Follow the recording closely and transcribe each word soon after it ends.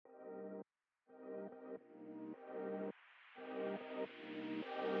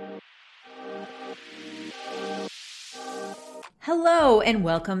Hello, and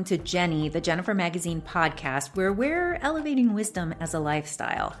welcome to Jenny, the Jennifer Magazine podcast, where we're elevating wisdom as a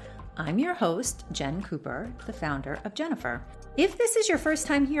lifestyle. I'm your host, Jen Cooper, the founder of Jennifer. If this is your first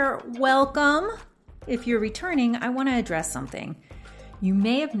time here, welcome. If you're returning, I want to address something. You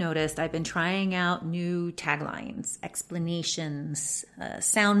may have noticed I've been trying out new taglines, explanations,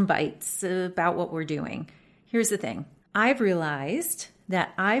 sound bites about what we're doing. Here's the thing. I've realized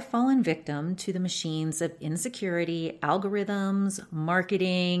that I've fallen victim to the machines of insecurity, algorithms,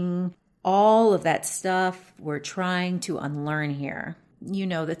 marketing, all of that stuff we're trying to unlearn here. You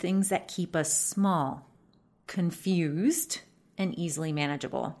know, the things that keep us small, confused, and easily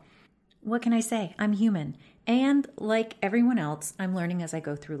manageable. What can I say? I'm human. And like everyone else, I'm learning as I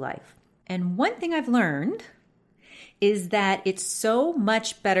go through life. And one thing I've learned is that it's so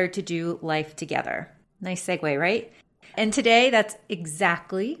much better to do life together. Nice segue, right? And today, that's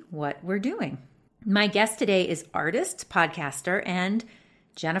exactly what we're doing. My guest today is artist, podcaster, and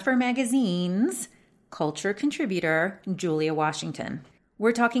Jennifer Magazine's culture contributor, Julia Washington.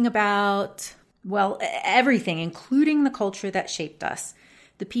 We're talking about, well, everything, including the culture that shaped us,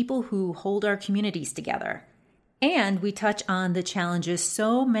 the people who hold our communities together. And we touch on the challenges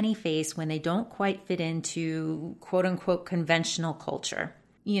so many face when they don't quite fit into quote-unquote conventional culture.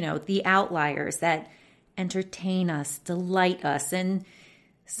 You know, the outliers that entertain us, delight us, and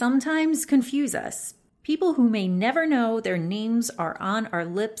sometimes confuse us. People who may never know their names are on our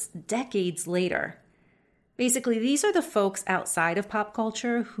lips decades later. Basically, these are the folks outside of pop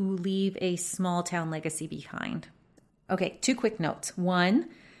culture who leave a small town legacy behind. Okay, two quick notes. One,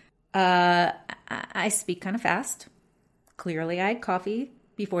 I speak kind of fast. Clearly, I had coffee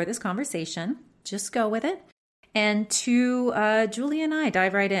before this conversation. Just go with it. And two, Julie and I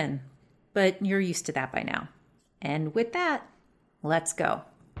dive right in. But you're used to that by now. And with that, let's go.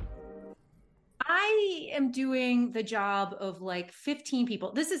 I am doing the job of like 15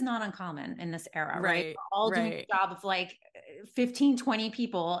 people. This is not uncommon in this era, right? We're all doing the job of like 15, 20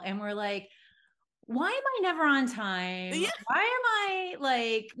 people. And we're like, why am I never on time? Yeah.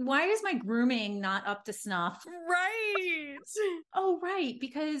 Why is my grooming not up to snuff? Right. Oh, right.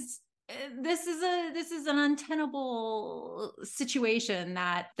 Because this is an untenable situation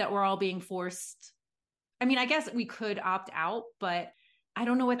that we're all being forced. I mean, I guess we could opt out, but I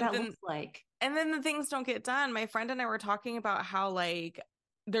don't know what that looks like. And then the things don't get done. My friend and I were talking about how like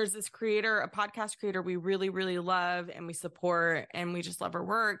there's this creator, a podcast creator we really, really love and we support and we just love her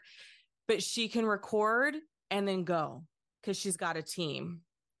work, but she can record and then go because she's got a team.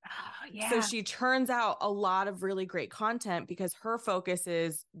 Oh, yeah. So she turns out a lot of really great content because her focus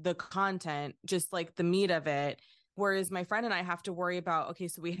is the content, just like the meat of it. Whereas my friend and I have to worry about, okay,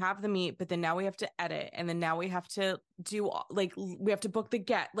 so we have the meat, but then now we have to edit. And then now we have to do like, we have to book the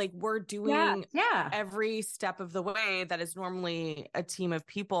get, like we're doing every step of the way that is normally a team of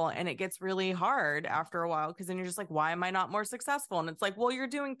people. And it gets really hard after a while because then you're just like, why am I not more successful? And it's like, well, you're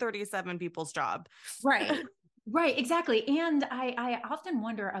doing 37 people's job. Right. Right, exactly. And I often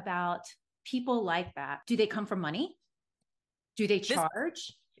wonder about people like that. Do they come from money? Do they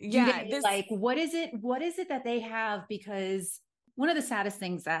charge? What is it that they have? Because one of the saddest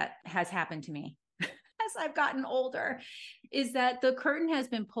things that has happened to me as I've gotten older is that the curtain has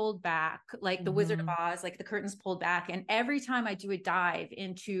been pulled back, like the Wizard of Oz, like the curtain's pulled back. And every time I do a dive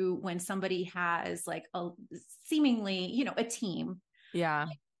into when somebody has like a seemingly, you know, a team. Yeah.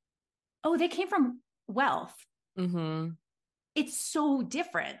 Like, oh, they came from wealth. Mm-hmm. It's so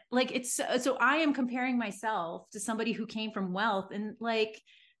different. Like so I am comparing myself to somebody who came from wealth and like,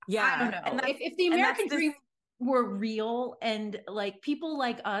 I don't know. If the American dream were real and like people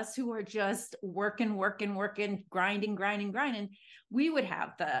like us who are just working, grinding, we would have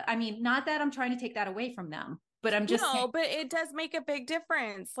I mean, not that I'm trying to take that away from them, but I'm just saying. But it does make a big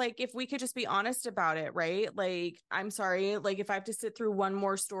difference. Like if we could just be honest about it, right? Like, I'm sorry, like if I have to sit through one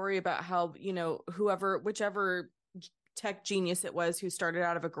more story about how, you know, whichever tech genius it was who started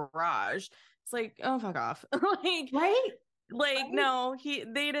out of a garage, it's like, oh, fuck off. No,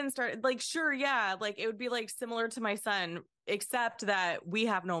 they didn't start like, sure. Yeah. Like it would be like similar to my son, except that we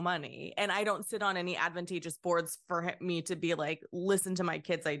have no money and I don't sit on any advantageous boards for me to be like, listen to my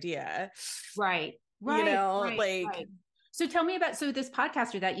kid's idea. Right. You know, So tell me about, so this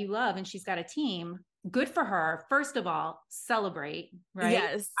podcaster that you love and she's got a team, good for her. First of all, celebrate, right?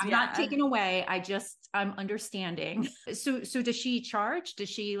 Yes. I'm not taking away. I'm understanding. So does she charge? Does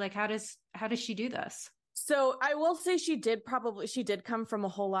she like, how does she do this? So I will say she did come from a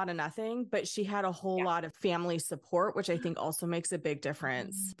whole lot of nothing, but she had a whole lot of family support, which I think also makes a big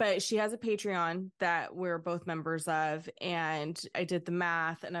difference. But she has a Patreon that we're both members of. And I did the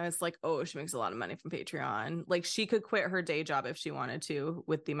math and I was like, oh, she makes a lot of money from Patreon. Like she could quit her day job if she wanted to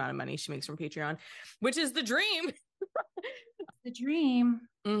with the amount of money she makes from Patreon, which is the dream. The dream.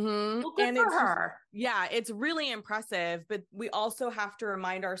 Mm-hmm. Well, good for her. It's really impressive. But we also have to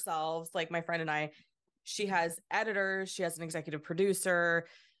remind ourselves, like my friend and I, she has editors, she has an executive producer.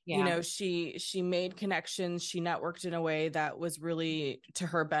 You know, she made connections, she networked in a way that was really to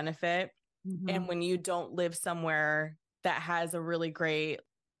her benefit. And when you don't live somewhere that has a really great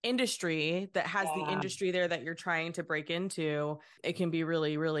industry, that has the industry there that you're trying to break into, it can be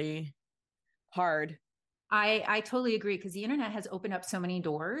really, really hard. I totally agree, because the internet has opened up so many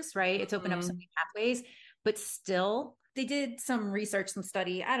doors, right? It's opened up so many pathways, but still they did some research, some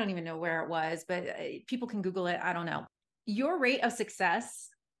study. I don't even know where it was, but people can Google it. I don't know. Your rate of success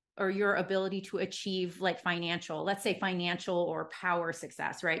or your ability to achieve like financial, let's say financial or power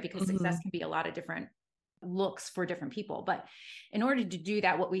success, right? Because success can be a lot of different looks for different people. But in order to do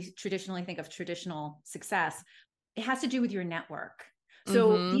that, what we traditionally think of traditional success, it has to do with your network.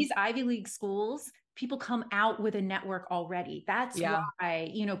 So these Ivy League schools, people come out with a network already. That's why,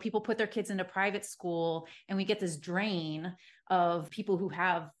 you know, people put their kids into private school and we get this drain of people who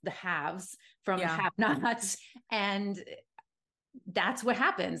have the haves from the have-nots. And that's what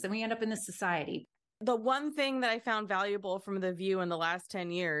happens. And we end up in this society. The one thing that I found valuable from The View in the last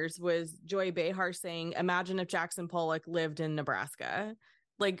 10 years was Joy Behar saying, imagine if Jackson Pollock lived in Nebraska.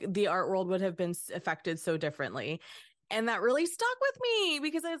 Like the art world would have been affected so differently. And that really stuck with me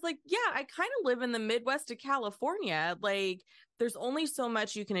because I was like, yeah, I kind of live in the Midwest of California. Like there's only so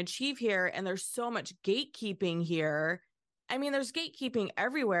much you can achieve here. And there's so much gatekeeping here. I mean, there's gatekeeping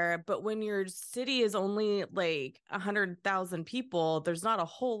everywhere, but when your city is only like 100,000 people, there's not a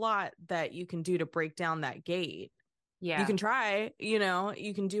whole lot that you can do to break down that gate. Yeah. You can try, you know,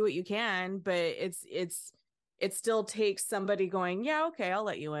 you can do what you can, but it still takes somebody going, yeah, okay, I'll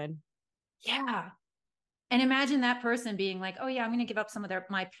let you in. Yeah. And imagine that person being like, oh yeah, I'm going to give up some of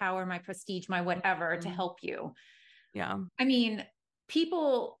my power, my prestige, my whatever to help you. Yeah. I mean,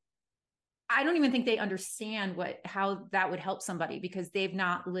 people, I don't even think they understand how that would help somebody because they've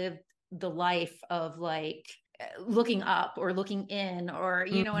not lived the life of like looking up or looking in, or,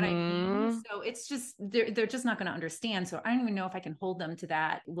 you know what I mean? So it's just, they're just not going to understand. So I don't even know if I can hold them to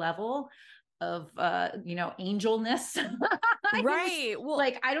that level of you know, angelness. Right. Well,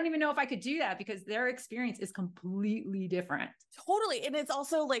 like I don't even know if I could do that because their experience is completely different. Totally. And it's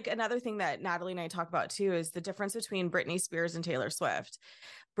also like another thing that Natalie and I talk about too is the difference between Britney Spears and Taylor Swift.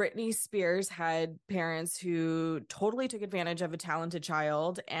 Britney Spears had parents who totally took advantage of a talented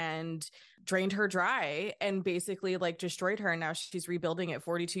child and drained her dry and basically like destroyed her. And now she's rebuilding at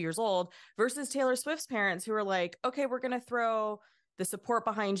 42 years old, versus Taylor Swift's parents who are like, okay, we're going to throw the support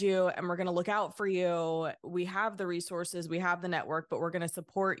behind you and we're going to look out for you. We have the resources, we have the network, but we're going to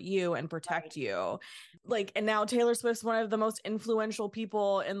support you and protect you. Like, and now Taylor Swift's one of the most influential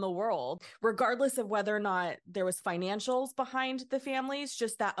people in the world, regardless of whether or not there was financials behind the families,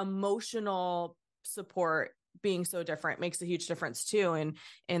 just that emotional support being so different makes a huge difference too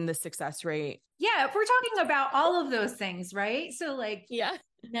in the success rate. Yeah, if we're talking about all of those things, right? So like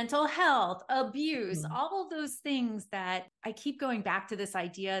mental health, abuse, all of those things that I keep going back to this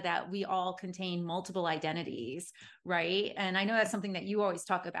idea that we all contain multiple identities, right? And I know that's something that you always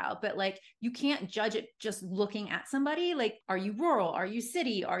talk about, but like you can't judge it just looking at somebody. Like, are you rural? Are you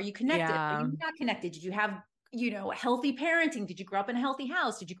city? Are you connected? Are you not connected? Did you have, you know, healthy parenting? Did you grow up in a healthy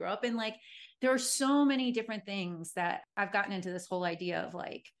house? Did you grow up in like, there are so many different things that I've gotten into this whole idea of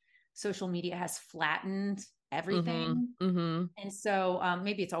like social media has flattened everything. And so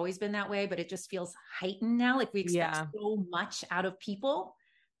maybe it's always been that way, but it just feels heightened now. Like we expect so much out of people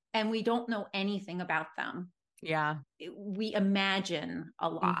and we don't know anything about them. We imagine a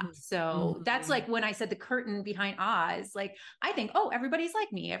lot. So that's like when I said the curtain behind Oz, like I think, oh, everybody's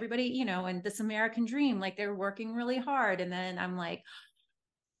like me, everybody, you know, and this American dream, like they're working really hard. And then I'm like,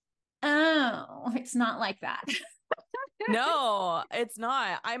 oh, it's not like that. No, it's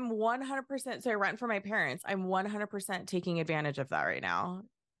not. I'm 100%. So I rent for my parents. I'm 100% taking advantage of that right now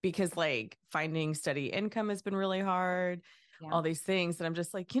because like finding steady income has been really hard. All these things. And I'm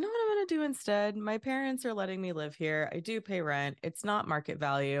just like, you know what I'm going to do instead? My parents are letting me live here. I do pay rent. It's not market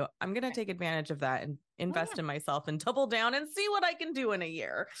value. I'm going to take advantage of that invest in myself and double down and see what I can do in a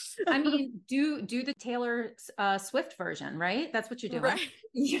year. I mean, do the Taylor Swift version, right? That's what you're doing. Right.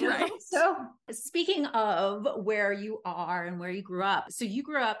 You know? Right. So speaking of where you are and where you grew up, so you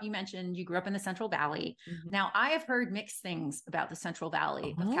mentioned you grew up in the Central Valley. Mm-hmm. Now I have heard mixed things about the Central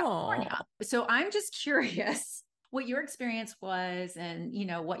Valley of Oh. California. So I'm just curious what your experience was and, you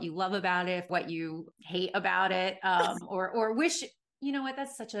know, what you love about it, what you hate about it, or wish, you know what,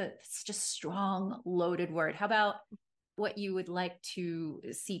 that's such a strong, loaded word. How about what you would like to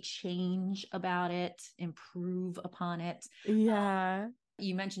see change about it, improve upon it? Yeah.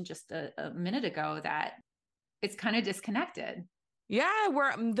 You mentioned just a minute ago that it's kind of disconnected. Yeah,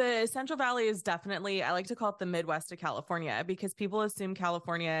 where the Central Valley is definitely, I like to call it the Midwest of California, because people assume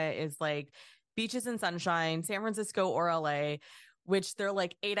California is like beaches and sunshine, San Francisco or LA, which they're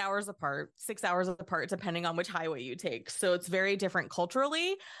like 8 hours apart, 6 hours apart, depending on which highway you take. So it's very different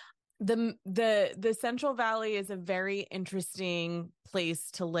culturally. The Central Valley is a very interesting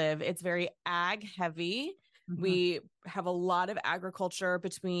place to live. It's very ag heavy. Mm-hmm. We have a lot of agriculture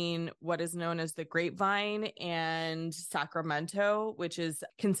between what is known as the Grapevine and Sacramento, which is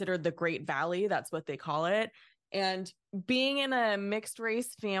considered the Great Valley. That's what they call it. And being in a mixed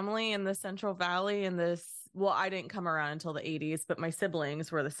race family in the Central Valley I didn't come around until the 80s, but my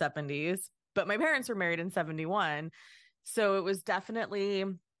siblings were the 70s, but my parents were married in 71. So it was definitely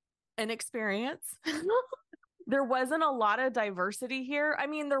an experience. There wasn't a lot of diversity here. I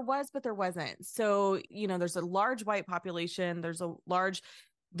mean, there was, but there wasn't. So, you know, there's a large white population.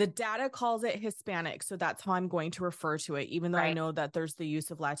 The data calls it Hispanic. So that's how I'm going to refer to it, even though I know that there's the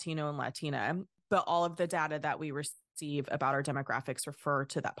use of Latino and Latina. But all of the data that we receive about our demographics refer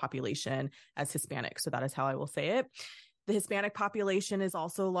to that population as Hispanic. So that is how I will say it. The Hispanic population is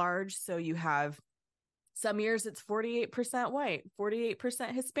also large. So you have some years it's 48% white,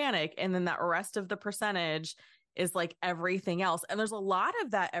 48% Hispanic. And then that rest of the percentage is like everything else. And there's a lot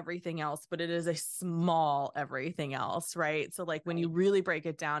of that everything else, but it is a small everything else, right? So like when you really break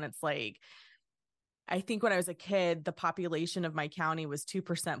it down, it's like, I think when I was a kid, the population of my county was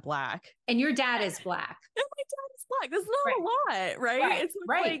 2% Black. And your dad is Black. And my dad is Black. That's not a lot, right? It's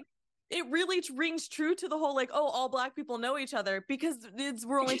right. Like, it really rings true to the whole, like, oh, all Black people know each other, because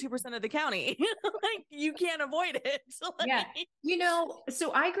we're only 2% of the county. Like, you can't avoid it. Like, yeah. You know,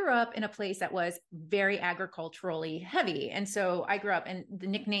 so I grew up in a place that was very agriculturally heavy. And so I grew up, and the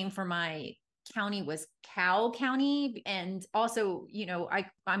nickname for my county was Cow County. And also, you know,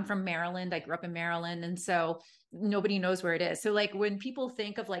 I'm from Maryland. I grew up in Maryland. And so nobody knows where it is. So like when people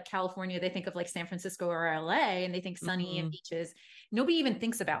think of like California, they think of like San Francisco or LA, and they think sunny and beaches. Nobody even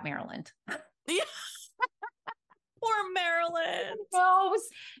thinks about Maryland. Yeah. Poor Maryland. No,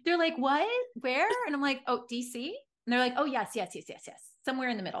 they're like, what? Where? And I'm like, oh, DC. And they're like, oh, yes. Somewhere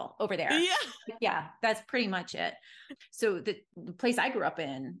in the middle over there. Yeah, that's pretty much it. So the place I grew up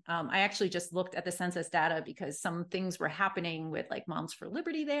in, I actually just looked at the census data because some things were happening with like Moms for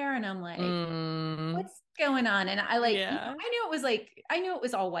Liberty there. And I'm like, what's going on? And I like, you know, I knew it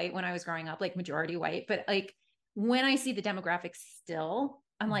was all white when I was growing up, like majority white. But like when I see the demographics still,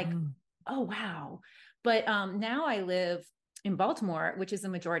 I'm like, oh, wow. But now I live in Baltimore, which is a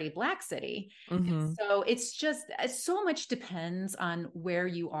majority Black city. So it's just so much depends on where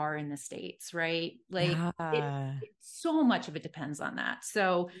you are in the States, right? Like so much of it depends on that.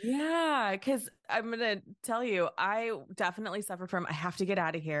 So yeah, because I'm going to tell you, I definitely suffer from, I have to get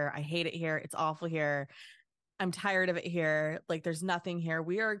out of here. I hate it here. It's awful here. I'm tired of it here. Like there's nothing here.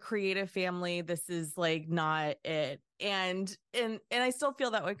 We are a creative family. This is like not it. And I still feel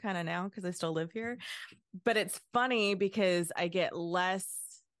that way kind of now because I still live here. But it's funny because I get less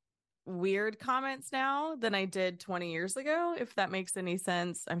weird comments now than I did 20 years ago, if that makes any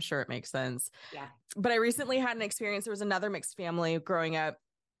sense. I'm sure it makes sense. Yeah. But I recently had an experience. There was another mixed family growing up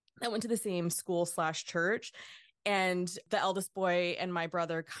that went to the same school/church. And the eldest boy and my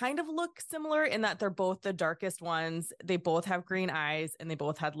brother kind of look similar in that they're both the darkest ones. They both have green eyes and they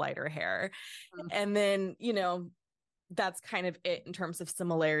both had lighter hair. And then, you know, that's kind of it in terms of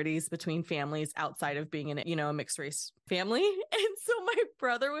similarities between families outside of being in, you know, a mixed race family. And so my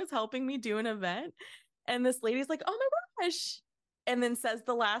brother was helping me do an event. And this lady's like, oh my gosh. And then says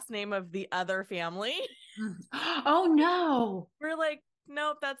the last name of the other family. Oh no. We're like,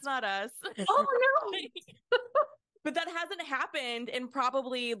 nope, that's not us. Oh no. But that hasn't happened in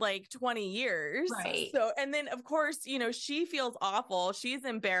probably like 20 years. Right. So, and then of course, you know, she feels awful. She's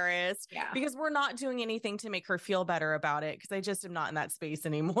embarrassed because we're not doing anything to make her feel better about it. Cause I just am not in that space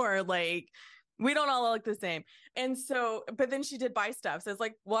anymore. Like we don't all look the same. And so, but then she did buy stuff. So it's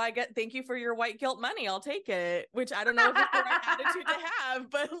like, well, thank you for your white guilt money. I'll take it, which I don't know if it's the right attitude to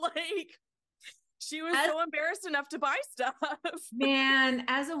have, but like, She was so embarrassed enough to buy stuff. Man,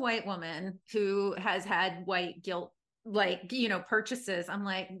 as a white woman who has had white guilt, like, purchases, I'm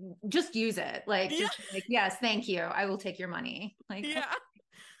like, just use it. Like, Yeah. just like, yes, thank you. I will take your money. Like, Yeah.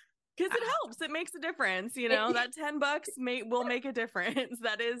 Because it helps. It makes a difference. That $10 will make a difference.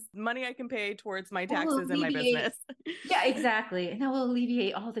 That is money I can pay towards my taxes and my business. Yeah, exactly. And that will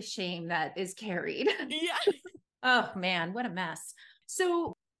alleviate all the shame that is carried. Yeah. Oh man, what a mess.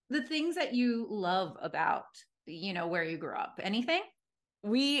 So the things that you love about, where you grew up, anything?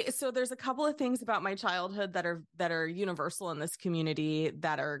 So there's a couple of things about my childhood that are universal in this community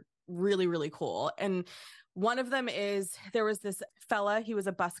that are really, really cool. And one of them is there was this fella, he was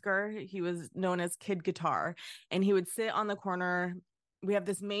a busker. He was known as Kid Guitar, and he would sit on the corner. We have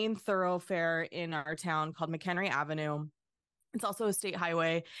this main thoroughfare in our town called McHenry Avenue. It's also a state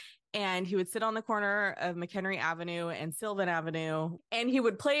highway. And he would sit on the corner of McHenry Avenue and Sylvan Avenue, and he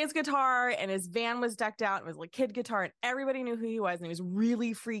would play his guitar, and his van was decked out. It was like Kid Guitar, and everybody knew who he was, and he was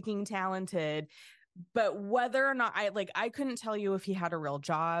really freaking talented. But whether or not I couldn't tell you if he had a real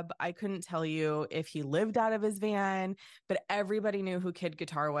job. I couldn't tell you if he lived out of his van, but everybody knew who Kid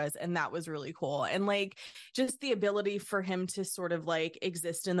Guitar was. And that was really cool. And just the ability for him to sort of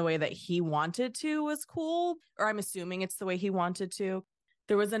exist in the way that he wanted to was cool. Or I'm assuming it's the way he wanted to.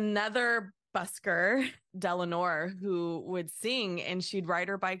 There was another busker, Delanore, who would sing, and she'd ride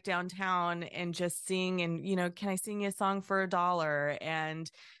her bike downtown and just sing and, can I sing you a song for $1? And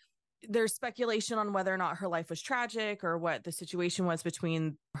there's speculation on whether or not her life was tragic or what the situation was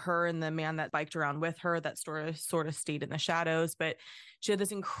between her and the man that biked around with her that sort of stayed in the shadows. But she had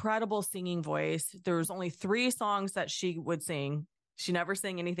this incredible singing voice. There was only 3 songs that she would sing. She never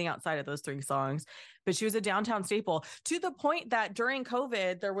sang anything outside of those 3 songs, but she was a downtown staple, to the point that during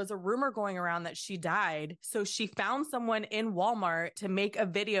COVID, there was a rumor going around that she died. So she found someone in Walmart to make a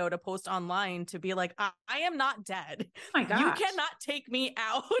video to post online to be like, I am not dead. Oh my gosh. You cannot take me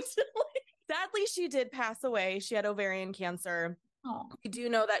out. Sadly, she did pass away. She had ovarian cancer. Oh. I do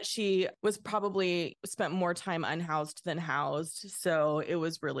know that she was probably spent more time unhoused than housed. So it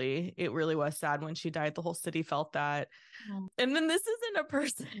really was sad when she died. The whole city felt that. Oh. And then this isn't a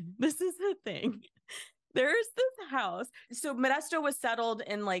person. This is a thing. There's this house. So Modesto was settled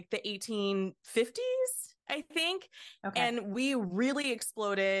in the 1850s, I think. Okay. And we really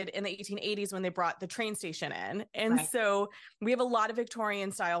exploded in the 1880s when they brought the train station in. And so we have a lot of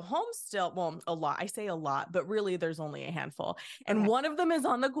Victorian style homes still. Well, a lot. I say a lot, but really there's only a handful. And one of them is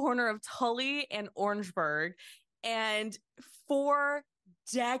on the corner of Tully and Orangeburg. And for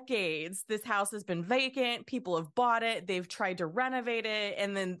decades, this house has been vacant. People have bought it. They've tried to renovate it.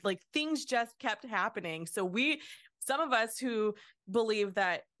 And then things just kept happening. So some of us who believe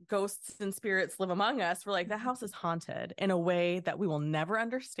that ghosts and spirits live among us, we're like, the house is haunted in a way that we will never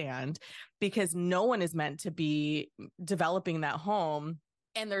understand, because no one is meant to be developing that home.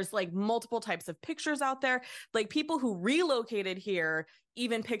 And there's multiple types of pictures out there. People who relocated here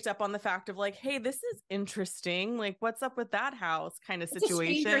even picked up on the fact of hey, this is interesting. What's up with that house kind of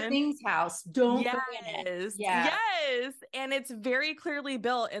situation? Stranger Things house. Don't Yes. Yes. And it's very clearly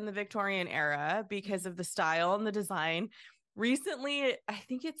built in the Victorian era because of the style and the design. Recently, I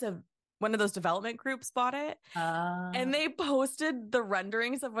think it's one of those development groups bought it, and they posted the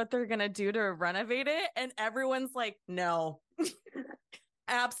renderings of what they're going to do to renovate it. And everyone's like, no.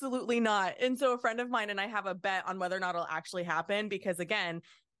 Absolutely not. And so a friend of mine and I have a bet on whether or not it'll actually happen, because again,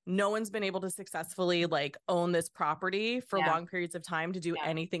 no one's been able to successfully own this property for long periods of time to do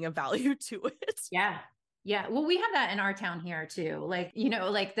anything of value to it. Yeah. Yeah. Well, we have that in our town here too.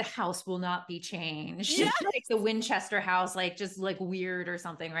 The house will not be changed. Yes. The Winchester house, just weird or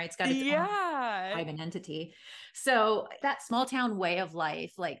something, right? It's got its own private entity. So that small town way of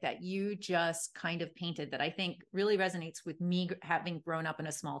life, that you just kind of painted, that I think really resonates with me, having grown up in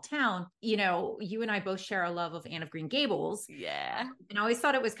a small town. You and I both share a love of Anne of Green Gables. Yeah. And I always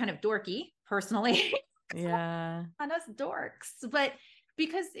thought it was kind of dorky, personally. Yeah. On us dorks. But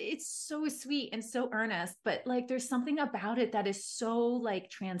because it's so sweet and so earnest, but there's something about it that is so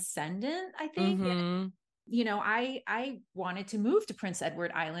transcendent, I think. Mm-hmm. I wanted to move to Prince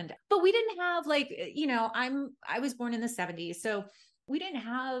Edward Island, but we didn't have I was born in the 70s. So we didn't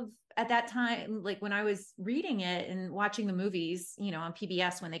have at that time, when I was reading it and watching the movies, on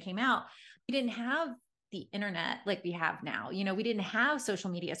PBS when they came out, we didn't have the internet like we have now. We didn't have social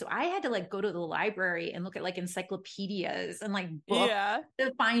media. So I had to go to the library and look at encyclopedias and books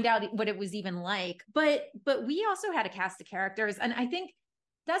to find out what it was even like. But we also had a cast of characters. And I think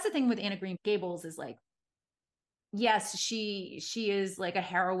that's the thing with Anne of Green Gables is yes, she is like a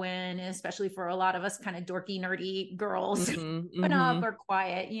heroine, especially for a lot of us kind of dorky, nerdy girls, Mm-hmm, open up mm-hmm. or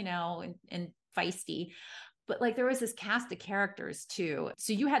quiet, and feisty. But like there was this cast of characters too.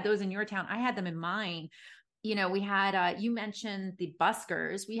 So you had those in your town. I had them in mine. We had you mentioned the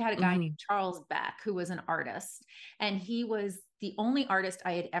buskers. We had a guy Mm-hmm. named Charles Beck who was an artist, and he was the only artist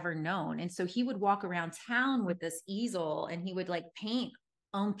I had ever known. And so he would walk around town with this easel and he would like paint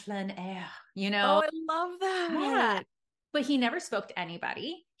en plein air, Oh, I love yeah. that. But he never spoke to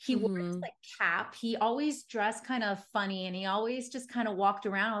anybody. He wore his Mm-hmm. like cap. He always dressed kind of funny and he always just kind of walked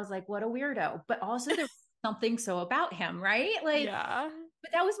around. I was like, what a weirdo. But also there was something so about him, right? Like, Yeah.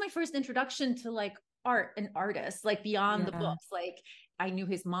 but that was my first introduction to like art and artists, like beyond the Yeah. books. Like I knew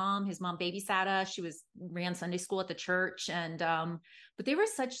his mom babysat us. She ran Sunday school at the church. And but they were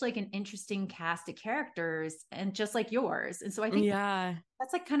such like an interesting cast of characters and just like yours. And so I think Yeah.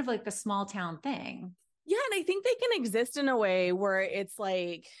 that's like kind of like a small town thing. Yeah, and I think they can exist in a way where it's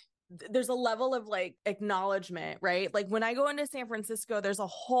like there's a level of like acknowledgement, right? Like when I go into San Francisco, there's a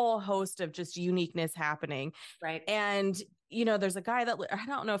whole host of just uniqueness happening. Right. And there's a guy that I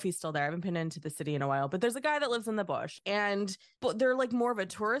don't know if he's still there. I haven't been into the city in a while, but there's a guy that lives in the bush, and but they're like more of a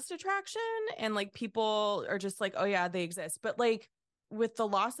tourist attraction, and like people are just like, oh yeah, they exist. But like with the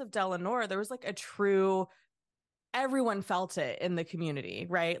loss of Delanor, there was like a true everyone felt it in the community,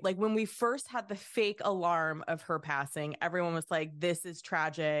 right? Like when we first had the fake alarm of her passing, everyone was like, this is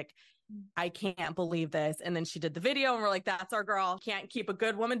tragic. I can't believe this. And then she did the video and we're like, that's our girl. Can't keep a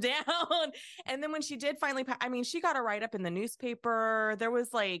good woman down. And then when she did finally, she got a write up in the newspaper. There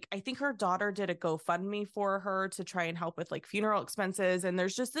was like, I think her daughter did a GoFundMe for her to try and help with like funeral expenses. And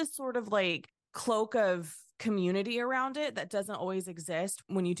there's just this sort of like cloak of community around it that doesn't always exist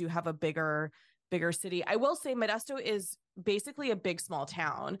when you do have a bigger city. I will say Modesto is basically a big small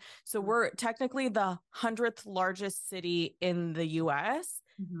town. So we're technically the 100th largest city in the US,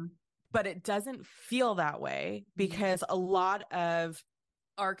 but it doesn't feel that way because a lot of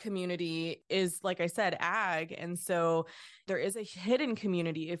our community is, like I said, ag. And so there is a hidden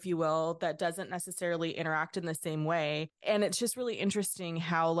community, if you will, that doesn't necessarily interact in the same way. And it's just really interesting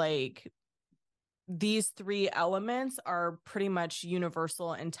how like these three elements are pretty much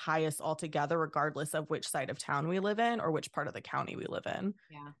universal and tie us all together, regardless of which side of town we live in or which part of the county we live in.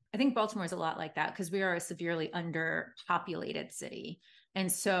 Yeah. I think Baltimore is a lot like that because we are a severely underpopulated city.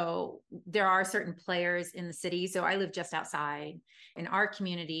 And so there are certain players in the city. So I live just outside in our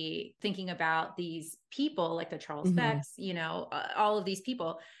community, thinking about these people like the Charles Becks, all of these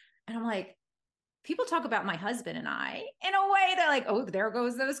people. And I'm like, people talk about my husband and I in a way they're like, oh, there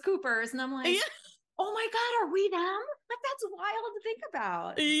goes those Coopers. And I'm like, oh my God, are we them? Like, that's wild to think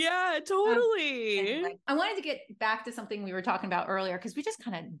about. Yeah, totally. Anyway, I wanted to get back to something we were talking about earlier because we just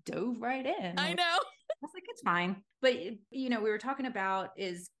kind of dove right in. I know. I was like, it's fine. But, we were talking about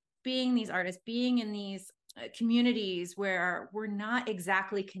is being these artists, being in these communities where we're not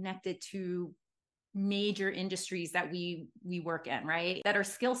exactly connected to major industries that we work in, right? That our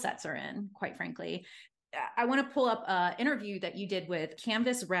skill sets are in, quite frankly. I want to pull up an interview that you did with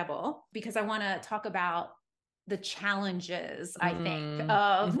Canvas Rebel because I want to talk about the challenges, I think,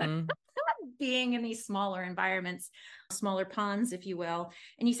 of being in these smaller environments, smaller ponds, if you will.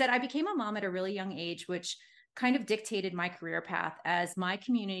 And you said, I became a mom at a really young age, which kind of dictated my career path as my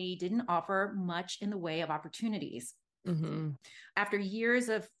community didn't offer much in the way of opportunities. After years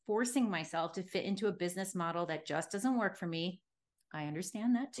of forcing myself to fit into a business model that just doesn't work for me, I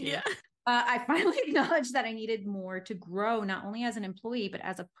understand that too. Yeah. I finally acknowledged that I needed more to grow, not only as an employee, but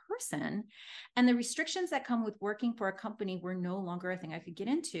as a person. And the restrictions that come with working for a company were no longer a thing I could get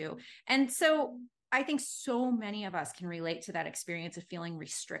into. And so I think so many of us can relate to that experience of feeling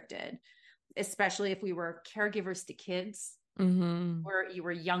restricted, especially if we were caregivers to kids. Or you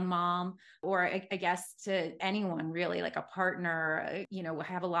were a young mom, or I guess to anyone really, like a partner. I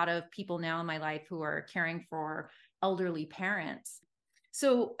have a lot of people now in my life who are caring for elderly parents.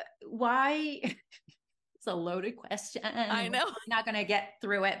 So why? It's a loaded question. I know. I'm not going to get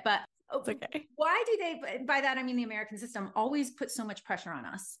through it, but it's okay. Why do they, by that I mean the American system, always put so much pressure on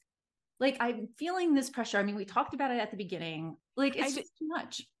us? Like, I'm feeling this pressure. I mean, we talked about it at the beginning. Like, it's just too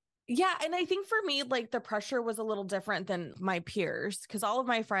much. Yeah. And I think for me, like the pressure was a little different than my peers because all of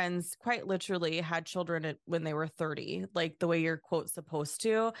my friends quite literally had children when they were 30, like the way you're quote supposed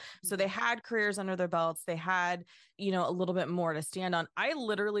to. So they had careers under their belts. They had, a little bit more to stand on. I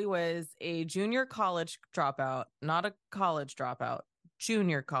literally was a junior college dropout, not a college dropout,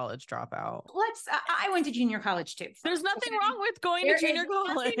 junior college dropout. I went to junior college too. There's nothing wrong with going to junior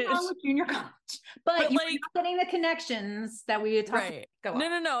college. Nothing wrong with junior college, but you're not getting the connections that we had talked right.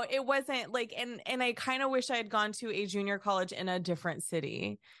 about. No. It wasn't like, and I kind of wish I had gone to a junior college in a different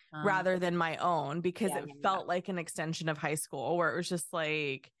city rather than my own, because it felt like an extension of high school, where it was just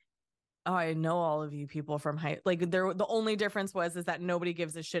like, oh, I know all of you people from the only difference is that nobody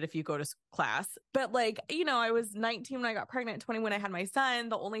gives a shit if you go to class. But like, you know, I was 19 when I got pregnant, 20 when I had my son.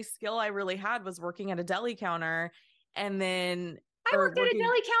 The only skill I really had was working at a deli counter. And then I worked at a deli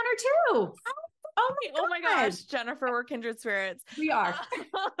counter too. Oh my gosh, Jennifer, we're kindred spirits. We are.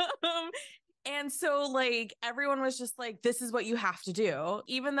 And so like everyone was just like, this is what you have to do.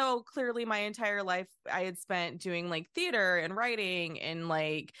 Even though clearly my entire life I had spent doing like theater and writing and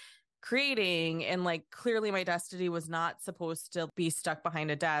like creating, and like clearly my destiny was not supposed to be stuck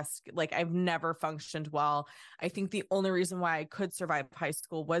behind a desk. Like I've never functioned well. I think the only reason why I could survive high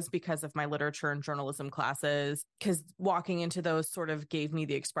school was because of my literature and journalism classes, because walking into those sort of gave me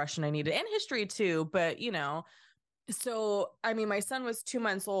the expression I needed, and history too. But you know, so I mean, my son was 2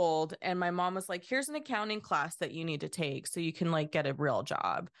 months old and my mom was like, here's an accounting class that you need to take so you can like get a real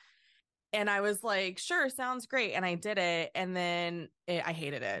job. And I was like, sure, sounds great. And I did it. And then I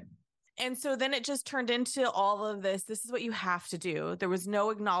hated it. And so then it just turned into all of this. This is what you have to do. There was no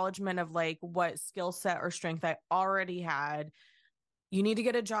acknowledgement of like what skill set or strength I already had. You need to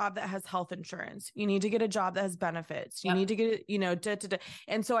get a job that has health insurance. You need to get a job that has benefits. You need to get, you know,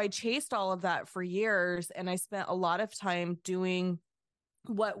 And so I chased all of that for years. And I spent a lot of time doing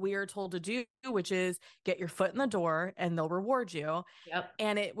what we are told to do, which is get your foot in the door and they'll reward you.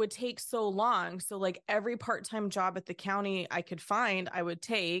 And it would take so long. So like every part-time job at the county I could find, I would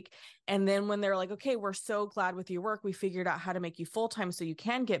take. And then when they're like, okay, we're so glad with your work, we figured out how to make you full-time so you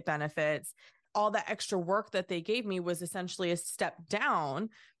can get benefits. All that extra work that they gave me was essentially a step down,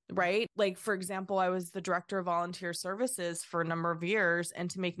 right? Like, for example, I was the director of volunteer services for a number of years.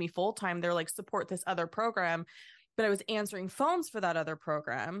 And to make me full-time, they're like, support this other program. But I was answering phones for that other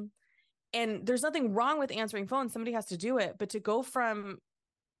program. And there's nothing wrong with answering phones. Somebody has to do it. But to go from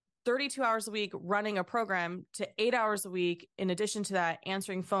 32 hours a week running a program to 8 hours a week, in addition to that,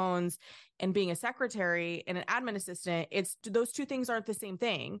 answering phones and being a secretary and an admin assistant, those two things aren't the same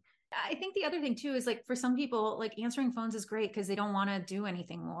thing. I think the other thing too is like for some people, like answering phones is great because they don't want to do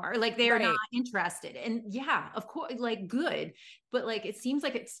anything more. Like they're not interested. And yeah, of course, like good. But like it seems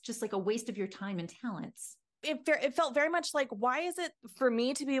like it's just like a waste of your time and talents. It felt very much like, why is it for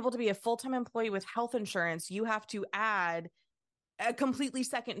me to be able to be a full-time employee with health insurance, you have to add a completely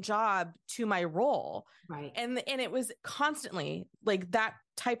second job to my role? Right. And it was constantly like that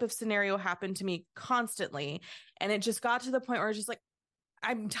type of scenario happened to me constantly. And it just got to the point where I was just like,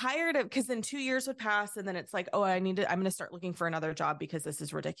 I'm tired of, because then 2 years would pass and then it's like, oh, I'm going to start looking for another job because this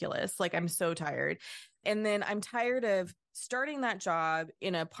is ridiculous. Like, I'm so tired. And then I'm tired of starting that job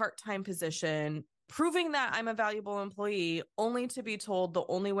in a part-time position, proving that I'm a valuable employee, only to be told the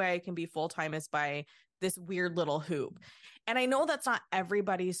only way I can be full-time is by this weird little hoop. And I know that's not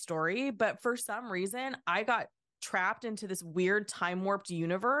everybody's story, but for some reason I got trapped into this weird time warped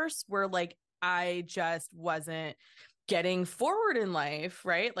universe where like, I just wasn't getting forward in life,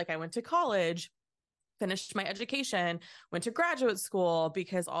 right? Like I went to college, finished my education, went to graduate school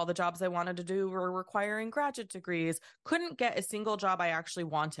because all the jobs I wanted to do were requiring graduate degrees, couldn't get a single job I actually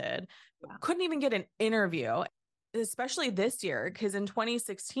wanted, couldn't even get an interview, especially this year, because in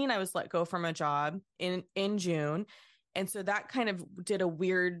 2016, I was let go from a job in June. And so that kind of did a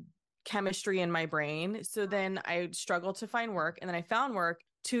weird chemistry in my brain. So then I struggled to find work, and then I found work.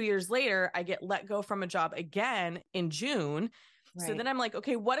 2 years later, I get let go from a job again in June. Right. So then I'm like,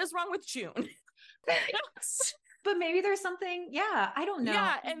 okay, what is wrong with June? But maybe there's something, I don't know.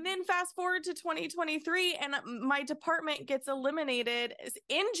 Yeah. And then fast forward to 2023 and my department gets eliminated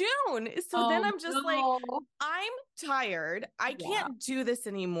in June. So then I'm just like, I'm tired. I can't do this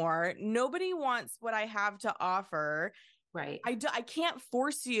anymore. Nobody wants what I have to offer. Right. I can't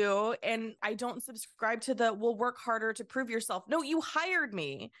force you, and I don't subscribe to we'll work harder to prove yourself. No, you hired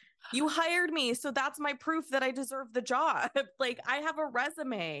me. So that's my proof that I deserve the job. Like I have a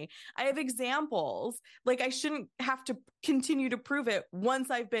resume, I have examples. Like I shouldn't have to continue to prove it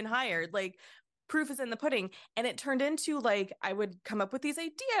once I've been hired. Like proof is in the pudding. And it turned into like, I would come up with these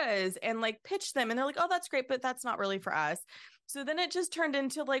ideas and like pitch them. And they're like, oh, that's great, but that's not really for us. So then it just turned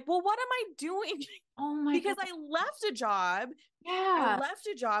into like, well, what am I doing? Oh my because God. I left a job. I left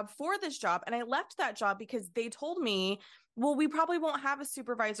a job for this job. And I left that job because they told me, well, we probably won't have a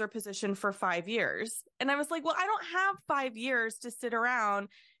supervisor position for 5 years. And I was like, well, I don't have 5 years to sit around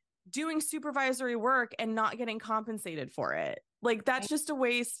doing supervisory work and not getting compensated for it. Like, that's just a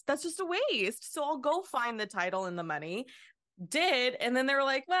waste. That's just a waste. So I'll go find the title and the money. Did. And then they were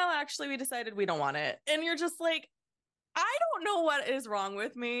like, well, actually, we decided we don't want it. And you're just like, I don't know what is wrong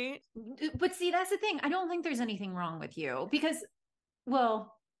with me. But see, that's the thing. I don't think there's anything wrong with you because,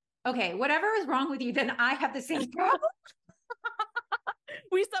 well, okay, whatever is wrong with you, then I have the same problem.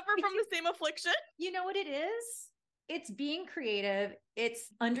 We suffer from the same affliction. You know what it is? It's being creative. It's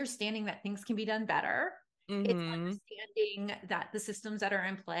understanding that things can be done better. It's understanding that the systems that are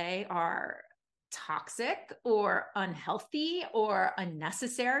in play are toxic or unhealthy or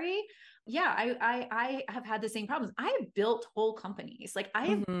unnecessary. Yeah, I have had the same problems. I have built whole companies. Like I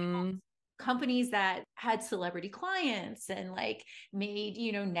have built companies that had celebrity clients and like made,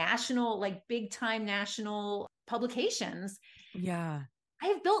 national, like big time national publications. Yeah. I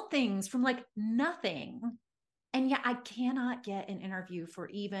have built things from like nothing. And yet I cannot get an interview for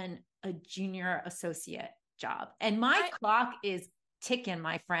even a junior associate job. And my clock is ticking,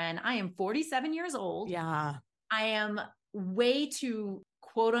 my friend. I am 47 years old. Yeah. I am way too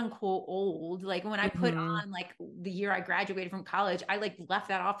quote unquote old. Like when I put on like the year I graduated from college, I like left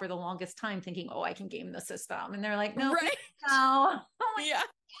that off for the longest time thinking, oh, I can game the system. And they're like, no, right. no. Yeah.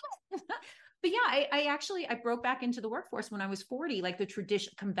 But yeah, I broke back into the workforce when I was 40, like the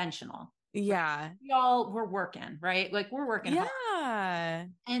tradition conventional. Yeah. We all were working, right? Like we're working yeah.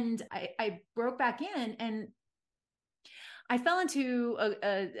 hard. And I broke back in and I fell into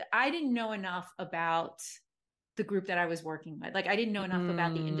I didn't know enough about the group that I was working with. Like I didn't know enough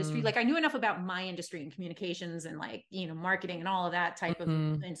about the industry. Like I knew enough about my industry and communications and like, marketing and all of that type of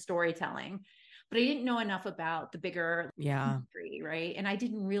and storytelling. But I didn't know enough about the bigger industry, right? And I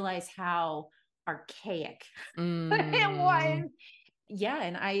didn't realize how archaic it was. Yeah.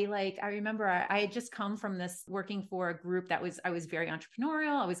 And I remember I had just come from this working for a group that I was very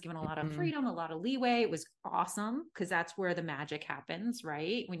entrepreneurial. I was given a lot of freedom, a lot of leeway. It was awesome because that's where the magic happens,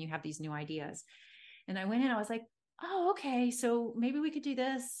 right? When you have these new ideas. And I went in, I was like, oh, okay. So maybe we could do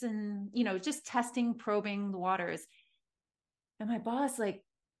this. And, just testing, probing the waters. And my boss, like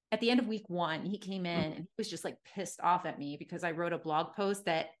at the end of week 1, he came in and he was just like pissed off at me because I wrote a blog post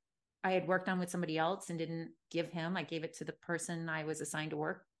that I had worked on with somebody else and didn't give him. I gave it to the person I was assigned to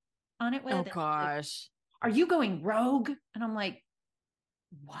work on it with. Oh gosh. Like, are you going rogue? And I'm like,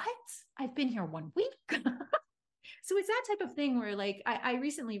 what? I've been here 1 week. So it's that type of thing where like, I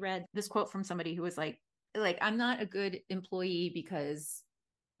recently read this quote from somebody who was like, I'm not a good employee because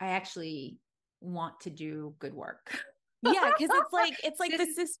I actually want to do good work. Yeah. Cause it's like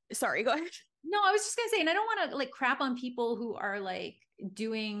this is, sorry, go ahead. No, I was just going to say, and I don't want to like crap on people who are like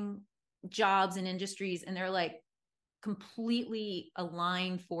doing jobs and industries and they're like completely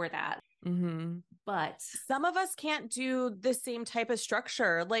aligned for that. But some of us can't do the same type of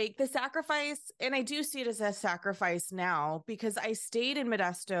structure, like the sacrifice. And I do see it as a sacrifice now because I stayed in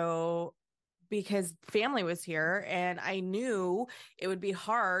Modesto because family was here and I knew it would be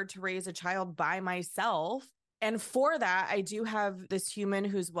hard to raise a child by myself. And for that, I do have this human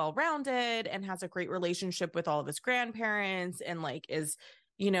who's well-rounded and has a great relationship with all of his grandparents and like is,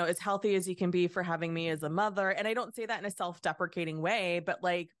 as healthy as he can be for having me as a mother. And I don't say that in a self-deprecating way, but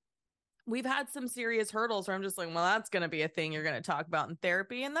like we've had some serious hurdles where I'm just like, well, that's going to be a thing you're going to talk about in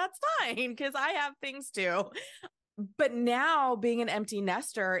therapy. And that's fine because I have things too. But now being an empty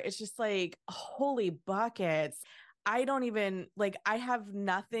nester, it's just like, holy buckets. I don't even like, I have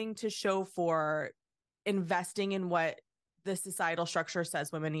nothing to show for investing in what the societal structure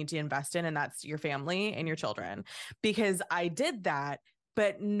says women need to invest in. And that's your family and your children, because I did that,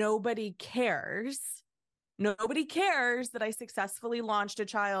 but nobody cares. Nobody cares that I successfully launched a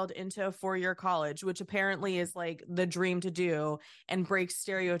child into a 4-year college, which apparently is like the dream to do and breaks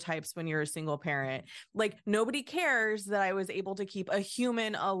stereotypes when you're a single parent. Like nobody cares that I was able to keep a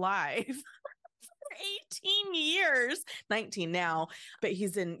human alive for 18 years, 19 now, but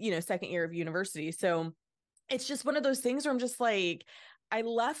he's in, second year of university. So it's just one of those things where I'm just like, I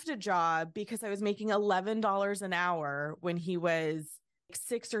left a job because I was making $11 an hour when he was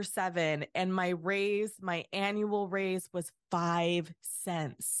 6 or 7, and my annual raise was 5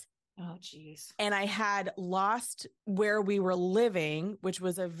 cents. Oh, geez. And I had lost where we were living, which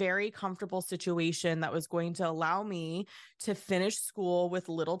was a very comfortable situation that was going to allow me to finish school with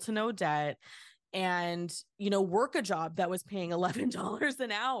little to no debt and, work a job that was paying $11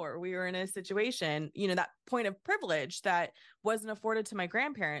 an hour. We were in a situation, that point of privilege that wasn't afforded to my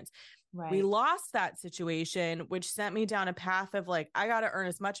grandparents. Right. We lost that situation, which sent me down a path of like, I got to earn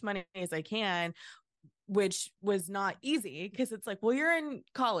as much money as I can, which was not easy because it's like, well, you're in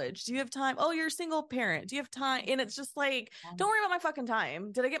college. Do you have time? Oh, you're a single parent. Do you have time? And it's just like, don't worry about my fucking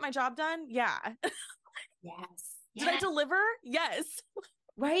time. Did I get my job done? Yeah. Yes. Did I deliver? Yes.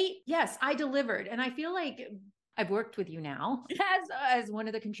 Right? Yes, I delivered. And I feel like I've worked with you now as one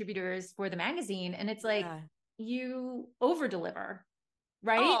of the contributors for the magazine. And it's like you over deliver,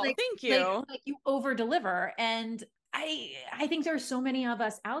 right? Oh, thank you. Like you over deliver. And I think there's so many of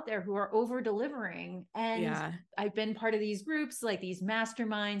us out there who are over delivering. And I've been part of these groups, like these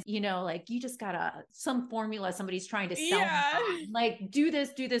masterminds, you know, like you just gotta some formula somebody's trying to sell me on. Like do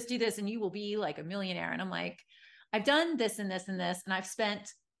this, do this, do this, and you will be like a millionaire. And I'm like, I've done this and this and this, and I've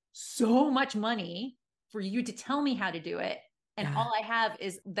spent so much money for you to tell me how to do it. And all I have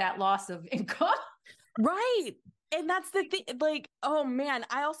is that loss of income. Right. And that's the thing, like, oh man,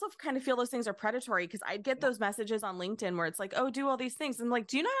 I also kind of feel those things are predatory because I'd get those messages on LinkedIn where it's like, oh, do all these things. And like,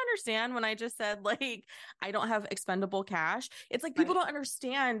 do you not understand when I just said, like, I don't have expendable cash? It's like people don't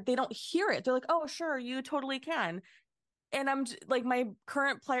understand. They don't hear it. They're like, oh, sure, you totally can. And I'm like, my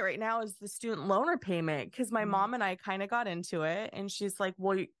current plight right now is the student loan repayment because my mom and I kind of got into it. And she's like,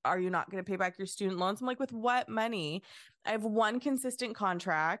 well, are you not going to pay back your student loans? I'm like, with what money? I have one consistent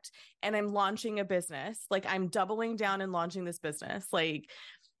contract and I'm launching a business. Like I'm doubling down and launching this business. Like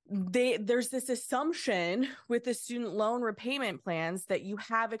there's this assumption with the student loan repayment plans that you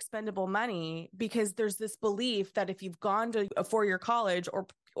have expendable money because there's this belief that if you've gone to a four-year college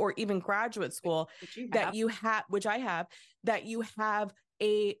or even graduate school that you have, which I have, that you have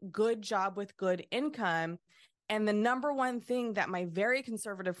a good job with good income. And the number one thing that my very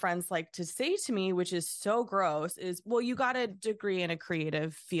conservative friends like to say to me, which is so gross, is, well, you got a degree in a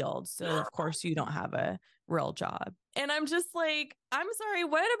creative field. So of course you don't have a real job. And I'm just like, I'm sorry,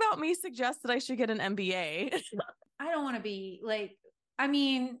 what about me suggests that I should get an MBA? I don't want to be like, I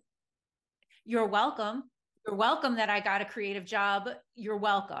mean, you're welcome. You're welcome that I got a creative job. You're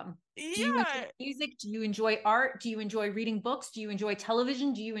welcome. Yeah. Do you enjoy music? Do you enjoy art? Do you enjoy reading books? Do you enjoy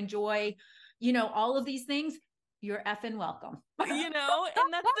television? Do you enjoy, you know, all of these things? You're effing welcome. You know,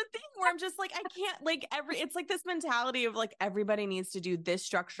 and that's the thing where I'm just like, I can't like it's like this mentality of like, everybody needs to do this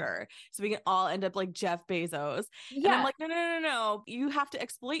structure so we can all end up like Jeff Bezos. Yeah. And I'm like, no. You have to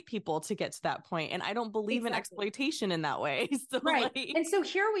exploit people to get to that point. And I don't believe in exploitation in that way. So right. Like, and so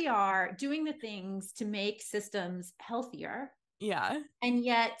here we are doing the things to make systems healthier. Yeah. And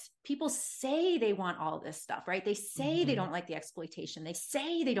yet people say they want all this stuff, right? They say they don't like the exploitation. They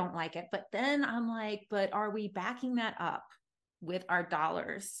say they don't like it. But then I'm like, but are we backing that up with our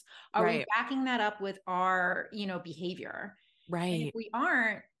dollars? Are we backing that up with our, you know, behavior? Right. And if we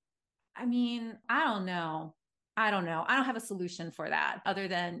aren't, I mean, I don't know. I don't have a solution for that other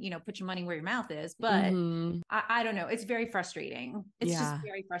than, you know, put your money where your mouth is. But I don't know. It's very frustrating. It's just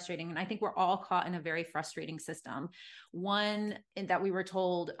very frustrating. And I think we're all caught in a very frustrating system. One that we were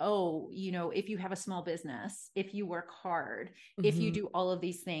told, oh, you know, if you have a small business, if you work hard, if you do all of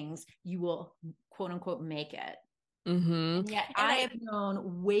these things, you will quote unquote make it. And yet I have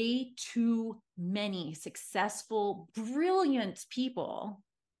known way too many successful, brilliant people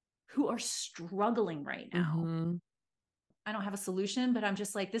who are struggling right now. I don't have a solution, but I'm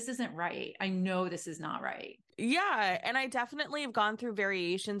just like, this isn't right. I know this is not right. Yeah. And I definitely have gone through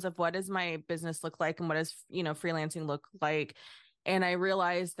variations of what does my business look like and what does, you know, freelancing look like. And I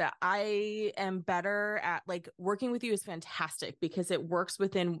realized that I am better at like working with you is fantastic because it works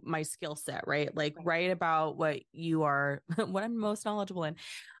within my skill set, right? Like write about what you are, what I'm most knowledgeable in.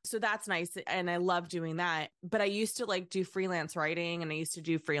 So that's nice. And I love doing that. But I used to like do freelance writing and I used to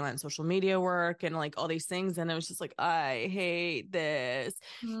do freelance social media work and like all these things. And it was just like, I hate this.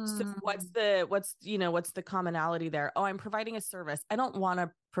 So what's the commonality there? Oh, I'm providing a service. I don't want to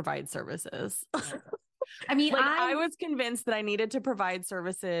provide services. I mean, like I was convinced that I needed to provide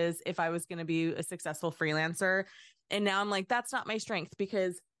services if I was going to be a successful freelancer. And now I'm like, that's not my strength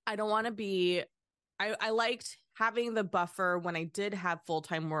because I don't want to be, I liked having the buffer when I did have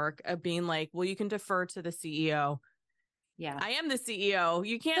full-time work of being like, well, you can defer to the CEO. Yeah. I am the CEO.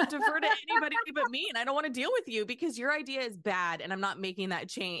 You can't defer to anybody but me. And I don't want to deal with you because your idea is bad and I'm not making that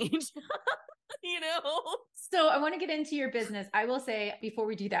change. You know? So I want to get into your business. I will say before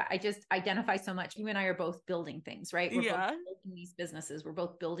we do that, I just identify so much. You and I are both building things, right? We're both building these businesses. We're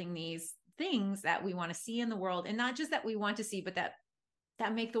both building these things that we want to see in the world. And not just that we want to see, but that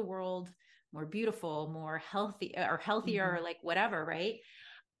make the world more beautiful, more healthy or healthier, or like whatever. Right.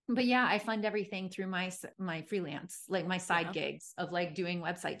 But yeah, I fund everything through my freelance, like my side gigs of like doing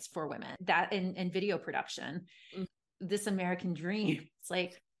websites for women, that and video production, this American dream. It's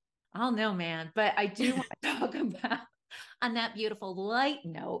like, I don't know, man, but I do want to talk about on that beautiful light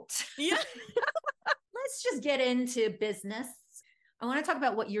note. Yeah. Let's just get into business. I want to talk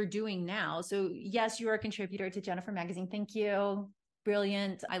about what you're doing now. So yes, you are a contributor to Jennifer Magazine. Thank you.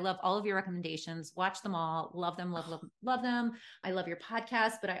 brilliant. I love all of your recommendations. Watch them all. Love them, love, love, love them. I love your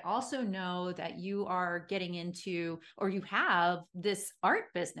podcast, but I also know that you are getting into, or you have this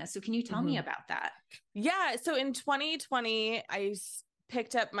art business. So can you tell me about that? Yeah. So in 2020, I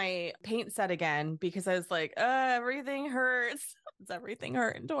picked up my paint set again because I was like, everything hurts. Does everything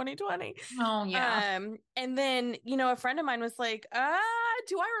hurt in 2020? Oh, yeah. And then, a friend of mine was like,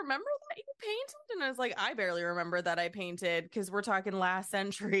 do I remember that you painted? And I was like, I barely remember that I painted because we're talking last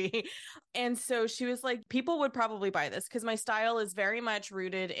century. And so she was like, people would probably buy this because my style is very much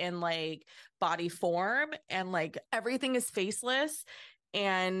rooted in like body form and like everything is faceless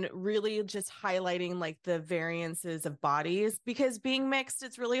and really just highlighting like the variances of bodies because being mixed,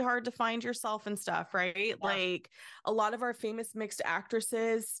 it's really hard to find yourself and stuff, right? Yeah. Like a lot of our famous mixed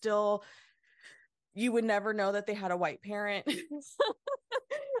actresses still, you would never know that they had a white parent.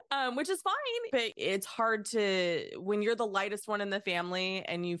 Which is fine, but it's hard when you're the lightest one in the family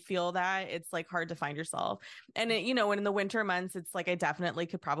and you feel that, it's like hard to find yourself. And when in the winter months, it's like I definitely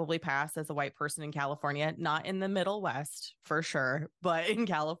could probably pass as a white person in California, not in the Middle West for sure, but in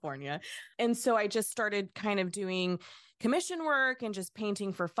California. And so I just started kind of doing commission work and just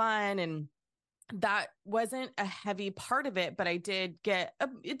painting for fun, and that wasn't a heavy part of it, but I did get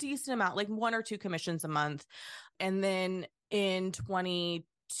a decent amount, like 1 or 2 commissions a month. And then in 2022,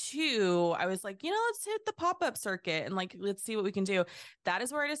 I was like, let's hit the pop-up circuit and like, let's see what we can do. That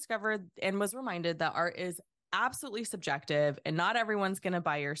is where I discovered and was reminded that art is absolutely subjective and not everyone's going to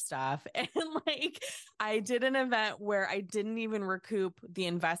buy your stuff. And like, I did an event where I didn't even recoup the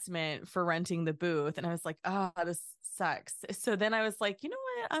investment for renting the booth. And I was like, oh, this sucks. So then I was like, you know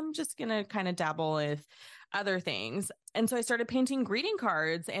what? I'm just going to kind of dabble with other things. And so I started painting greeting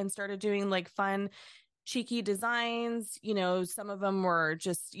cards and started doing like fun, cheeky designs. Some of them were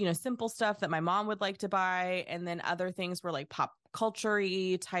just, simple stuff that my mom would like to buy. And then other things were like pop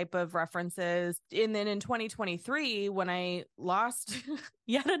culture-y type of references. And then in 2023, when I lost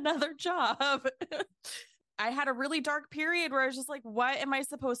yet another job, I had a really dark period where I was just like, what am I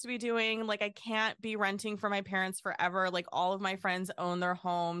supposed to be doing? Like, I can't be renting for my parents forever. Like, all of my friends own their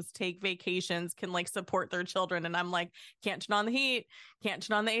homes, take vacations, can like support their children. And I'm like, can't turn on the heat, can't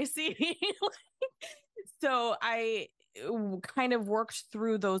turn on the AC. So I kind of worked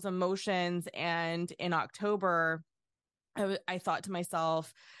through those emotions. And in October, I thought to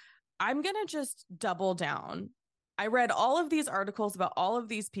myself, I'm going to just double down. I read all of these articles about all of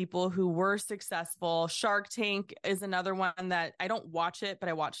these people who were successful. Shark Tank is another one that I don't watch it, but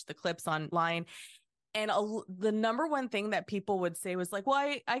I watched the clips online. And the number one thing that people would say was like,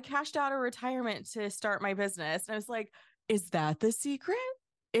 well, I cashed out a retirement to start my business. And I was like, is that the secret?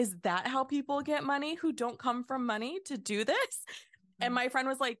 Is that how people get money who don't come from money to do this? And my friend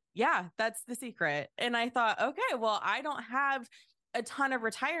was like, yeah, that's the secret. And I thought, okay, well, I don't have a ton of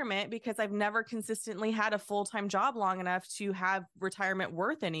retirement because I've never consistently had a full-time job long enough to have retirement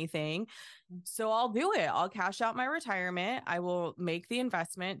worth anything. So I'll do it. I'll cash out my retirement. I will make the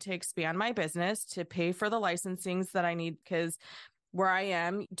investment to expand my business, to pay for the licensings that I need, because where I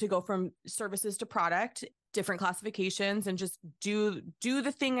am, to go from services to product, different classifications, and just do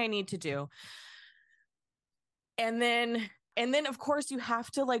the thing I need to do. And then of course you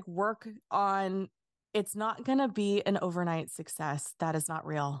have to like work on, it's not going to be an overnight success. That is not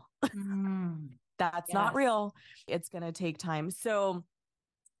real. That's not real. It's going to take time. So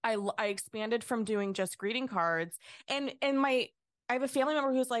I expanded from doing just greeting cards, and I have a family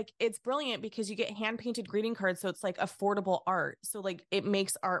member who's like, it's brilliant because you get hand painted greeting cards. So it's like affordable art. So like it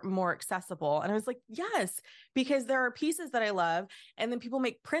makes art more accessible. And I was like, yes, because there are pieces that I love, and then people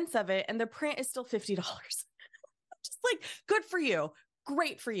make prints of it and the print is still $50. Just like, good for you.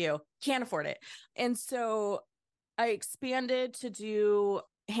 Great for you. Can't afford it. And so I expanded to do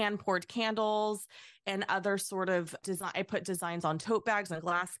hand poured candles and other sort of design. I put designs on tote bags and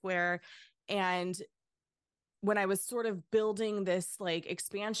glassware. And when I was sort of building this like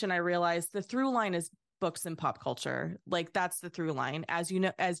expansion, I realized the through line is books and pop culture. Like that's the through line. As you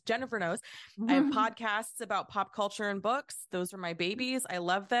know, as Jennifer knows, I have podcasts about pop culture and books. Those are my babies. I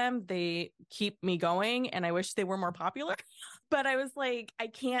love them. They keep me going, and I wish they were more popular. But I was like, I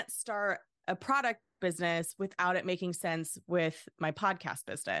can't start a product business without it making sense with my podcast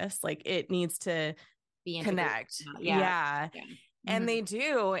business. Like it needs to connect. Yeah. And they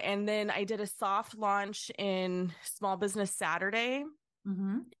do. And then I did a soft launch in Small Business Saturday.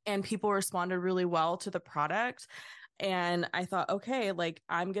 And people responded really well to the product. And I thought, okay, like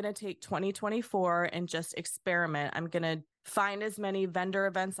I'm going to take 2024 and just experiment. I'm going to find as many vendor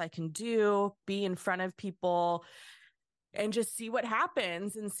events I can do, be in front of people, and just see what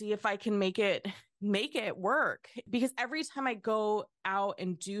happens and see if I can make it make it work. Because every time I go out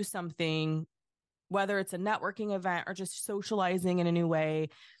and do something, whether it's a networking event or just socializing in a new way,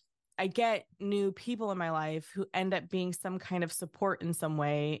 I get new people in my life who end up being some kind of support in some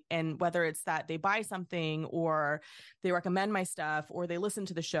way. And whether it's that they buy something or they recommend my stuff or they listen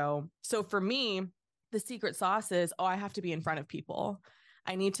to the show. So for me, the secret sauce is, I have to be in front of people.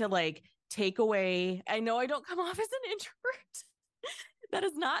 I need to like take away. I know I don't come off as an introvert. That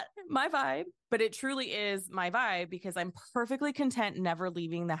is not my vibe, but it truly is my vibe because I'm perfectly content never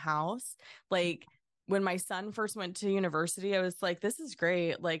leaving the house. Like, when my son first went to university, I was like, this is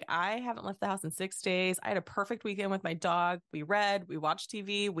great. Like, I haven't left the house in 6 days. I had a perfect weekend with my dog. We read, we watched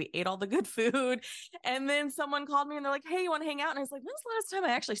TV, we ate all the good food. And then someone called me and they're like, hey, you want to hang out? And I was like, when's the last time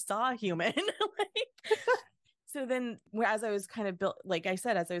I actually saw a human? Like, so then as I was kind of built, like I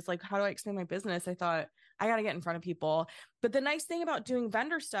said, as I was like, how do I expand my business? I thought I got to get in front of people. But the nice thing about doing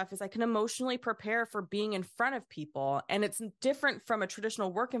vendor stuff is I can emotionally prepare for being in front of people. And it's different from a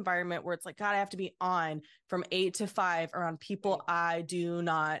traditional work environment where it's like, God, I have to be on from 8 to 5 around people I do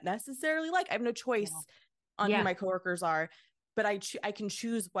not necessarily like. I have no choice on who my coworkers are, but I can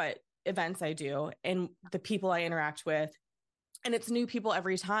choose what events I do and the people I interact with. And it's new people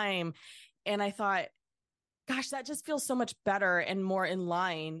every time. And I thought, gosh, that just feels so much better and more in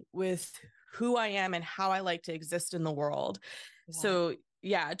line with who I am and how I like to exist in the world. Yeah. So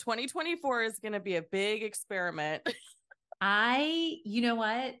yeah, 2024 is going to be a big experiment. You know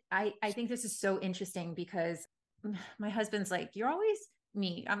what? I think this is so interesting because my husband's like, you're always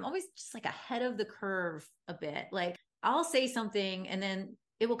me. I'm always just like ahead of the curve a bit. Like I'll say something and then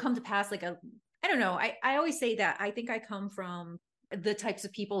it will come to pass. Like I don't know. I always say that I think I come from the types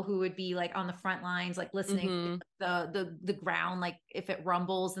of people who would be like on the front lines, like listening to the ground, like if it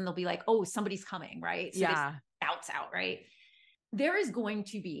rumbles, then they'll be like, oh, somebody's coming, right? So yeah, shouts out, right? There is going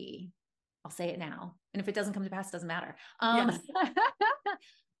to be, I'll say it now, and if it doesn't come to pass, it doesn't matter. Yes.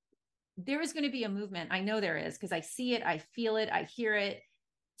 There is going to be a movement. I know there is because I see it, I feel it, I hear it,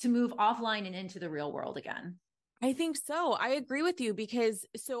 to move offline and into the real world again. I think so. I agree with you because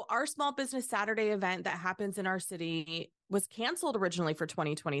our Small Business Saturday event that happens in our city was canceled originally for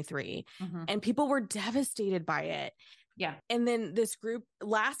 2023 and people were devastated by it. Yeah. And then this group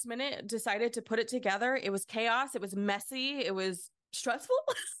last minute decided to put it together. It was chaos. It was messy. It was stressful.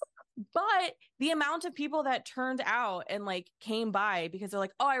 But the amount of people that turned out and like came by because they're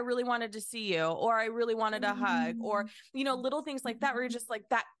like, oh, I really wanted to see you, or I really wanted a hug, or, you know, little things like that, where you're just like,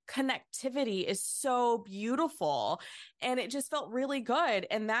 that connectivity is so beautiful. And it just felt really good.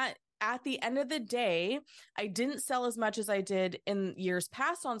 And that at the end of the day, I didn't sell as much as I did in years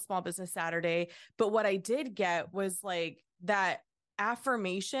past on Small Business Saturday. But what I did get was like that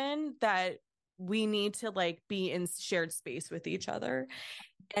affirmation that we need to like be in shared space with each other.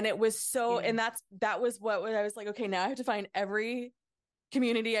 And it was so, and that was what I was like, okay, now I have to find every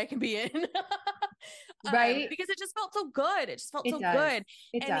community I can be in. Right. Because it just felt so good. It just felt so good.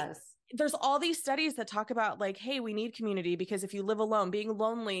 It does. There's all these studies that talk about like, hey, we need community because if you live alone, being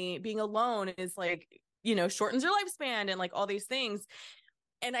lonely, being alone is like, you know, shortens your lifespan and like all these things.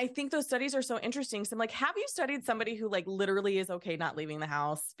 And I think those studies are so interesting. So I'm like, have you studied somebody who like literally is okay not leaving the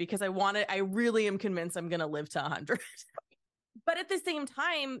house? Because I really am convinced I'm going to live to 100. But at the same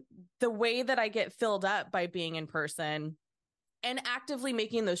time, the way that I get filled up by being in person and actively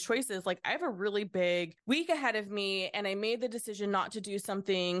making those choices, like I have a really big week ahead of me. And I made the decision not to do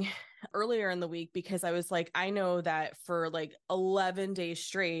something earlier in the week because I was like, I know that for like 11 days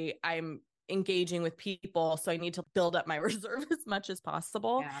straight, I'm engaging with people. So I need to build up my reserve as much as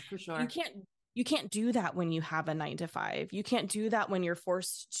possible. Yeah, for sure. You can't do that when you have a 9 to 5. You can't do that when you're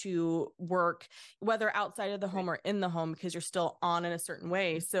forced to work, whether outside of the home or in the home, because you're still on in a certain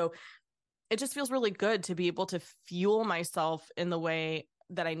way. So it just feels really good to be able to fuel myself in the way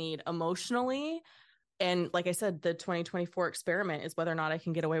that I need emotionally. And like I said, the 2024 experiment is whether or not I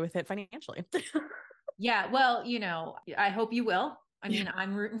can get away with it financially. Yeah. Well, you know, I hope you will. I mean,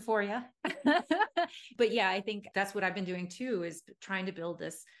 I'm rooting for you. But yeah, I think that's what I've been doing too, is trying to build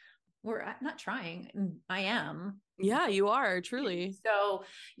this. I'm not trying. I am. Yeah, you are truly. So,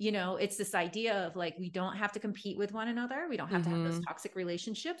 you know, it's this idea of like, we don't have to compete with one another. We don't have to have those toxic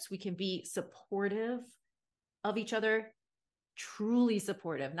relationships. We can be supportive of each other, truly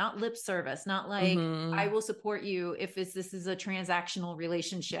supportive, not lip service, not like, I will support you if this is a transactional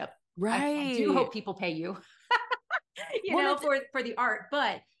relationship. Right. I do hope people pay you, you know, for the art,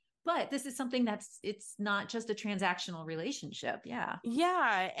 but but this is something it's not just a transactional relationship. Yeah.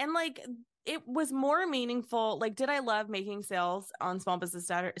 Yeah. And like, it was more meaningful. Like, did I love making sales on Small Business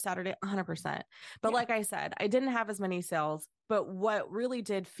Saturday? 100%. But Yeah. like I said, I didn't have as many sales. But what really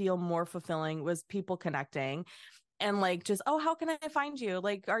did feel more fulfilling was people connecting and like, just, oh, how can I find you?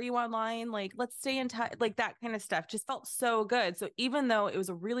 Like, are you online? Like, let's stay in touch. Like, that kind of stuff just felt so good. So even though it was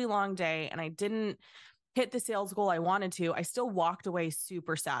a really long day and I didn't hit the sales goal I wanted to, I still walked away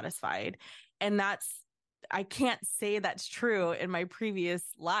super satisfied. And I can't say that's true in my previous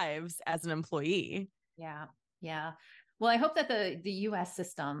lives as an employee. Yeah. Yeah. Well, I hope that the US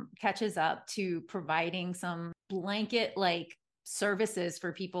system catches up to providing some blanket like services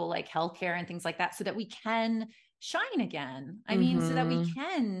for people like healthcare and things like that so that we can shine again. I mean, so that we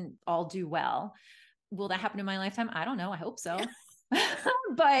can all do well. Will that happen in my lifetime? I don't know. I hope so.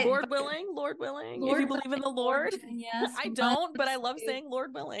 but Lord willing, if you believe in the Lord. Yes. I don't, but I love saying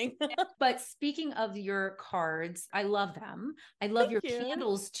Lord willing. But speaking of your cards, I love them. I love Thank your you.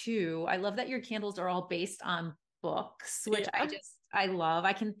 candles too. I love that your candles are all based on books, which I love.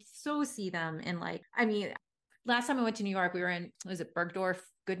 I can so see them in like, I mean, last time I went to New York, we were in, was it Bergdorf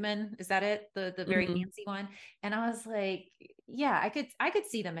Goodman? Is that it? The very fancy one. And I was like, yeah, I could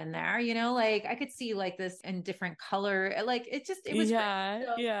see them in there, you know, like I could see like this in different color. Like it was great.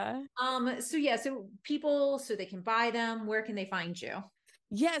 So, yeah. So people, so they can buy them. Where can they find you?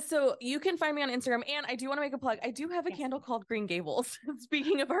 Yeah, so you can find me on Instagram, and I do want to make a plug. I do have a candle called Green Gables.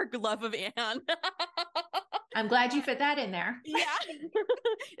 Speaking of our love of Anne. I'm glad you fit that in there. Yeah.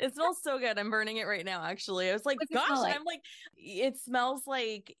 It smells so good. I'm burning it right now, actually. I was like, gosh, like? I'm like, it smells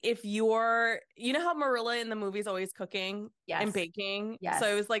like if you know how Marilla in the movie's always cooking and baking? Yes. So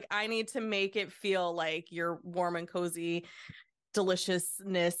I was like, I need to make it feel like you're warm and cozy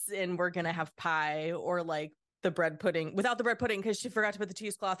deliciousness, and we're going to have pie or like the bread pudding without the bread pudding because she forgot to put the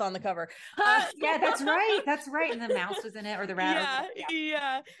cheesecloth on the cover. Yeah, that's right. That's right. And the mouse was in it, or the rat.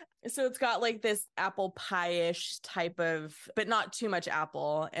 Yeah. So it's got like this apple pie-ish type of, but not too much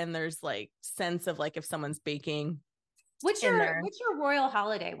apple. And there's like sense of like if someone's baking. What's your royal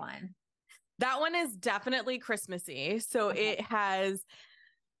holiday one? That one is definitely Christmassy. So it has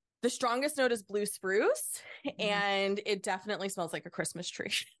the strongest note is blue spruce, and it definitely smells like a Christmas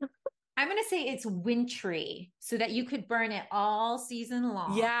tree. I'm going to say it's wintry so that you could burn it all season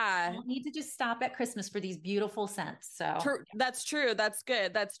long. Yeah. You don't need to just stop at Christmas for these beautiful scents. So That's true. That's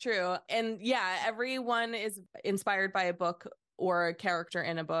good. That's true. And yeah, everyone is inspired by a book or a character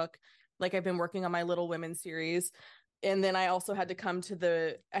in a book. Like I've been working on my Little Women series. And then I also had to come to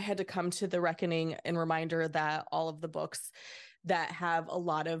the reckoning and reminder that all of the books that have a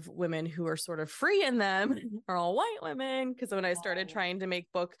lot of women who are sort of free in them are all white women. Because when I started trying to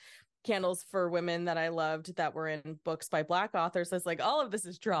make book candles for women that I loved that were in books by Black authors, I was like, all of this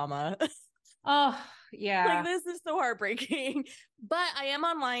is drama. Oh, yeah. Like, this is so heartbreaking. But I am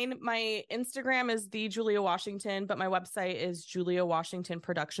online. My Instagram is the Julia Washington, but my website is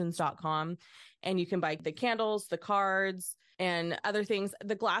juliawashingtonproductions.com. And you can buy the candles, the cards, and other things.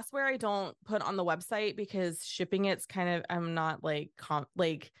 The glassware I don't put on the website because shipping it's kind of, I'm not like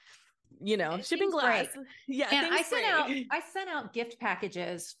shipping glass. Great. Yeah. And I sent out gift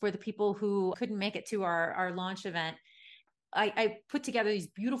packages for the people who couldn't make it to our launch event. I put together these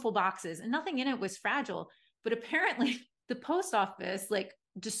beautiful boxes and nothing in it was fragile, but apparently the post office like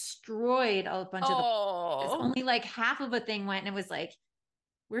destroyed a bunch of them. Only like half of a thing went, and it was like,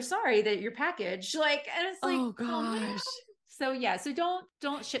 we're sorry that your package, like, and it's like, oh gosh. So yeah, so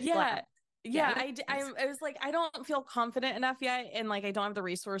don't ship. Yeah, I was like, I don't feel confident enough yet, and like I don't have the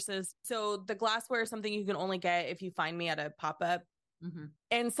resources. So the glassware is something you can only get if you find me at a pop-up.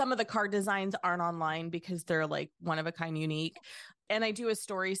 And some of the card designs aren't online because they're like one of a kind unique. And I do a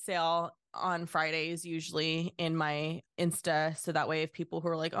story sale on Fridays usually in my Insta, so that way if people who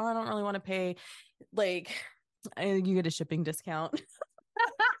are like, oh, I don't really want to pay, like, you get a shipping discount.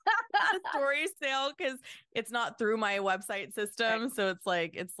 Story sale because it's not through my website system, so it's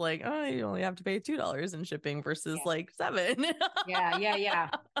like oh, you only have to pay $2 in shipping versus like $7. yeah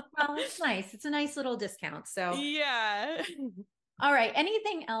Well, it's nice. It's a nice little discount. So yeah. All right,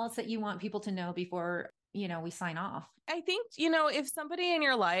 anything else that you want people to know before we sign off? I think if somebody in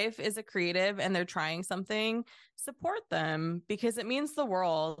your life is a creative and they're trying something, support them because it means the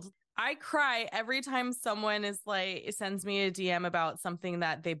world. I cry every time someone sends me a DM about something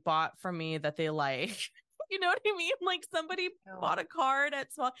that they bought from me that they like. You know what I mean? Like somebody bought a card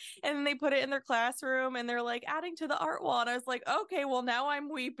at small and then they put it in their classroom and they're like adding to the art wall. And I was like, okay, well now I'm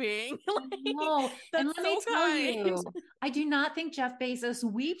weeping. Like, no. And that's let so me tell kind. you, I do not think Jeff Bezos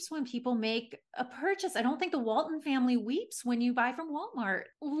weeps when people make a purchase. I don't think the Walton family weeps when you buy from Walmart.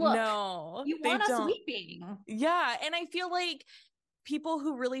 Look, No, you they want us don't. weeping. Yeah. And I feel like people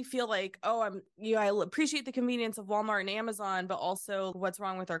who really feel like, oh, I appreciate the convenience of Walmart and Amazon, but also what's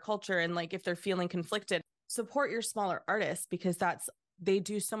wrong with our culture. And like, if they're feeling conflicted, support your smaller artists because they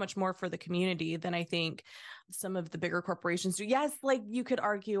do so much more for the community than I think some of the bigger corporations do. Yes, like you could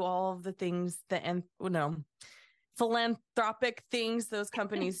argue all of the things philanthropic things those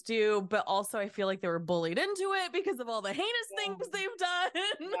companies do, but also I feel like they were bullied into it because of all the heinous things they've done.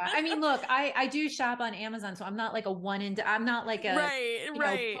 Yeah. I mean, look, I do shop on Amazon, so I'm not like I'm not like a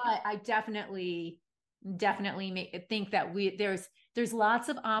right. But I definitely think that there's lots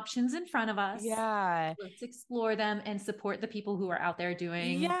of options in front of us. Yeah, let's explore them and support the people who are out there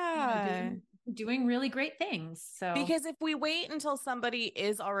doing doing really great things. So because if we wait until somebody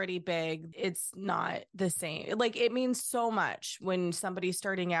is already big, it's not the same. Like it means so much when somebody's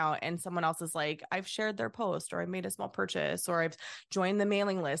starting out and someone else is like, I've shared their post or I've made a small purchase or I've joined the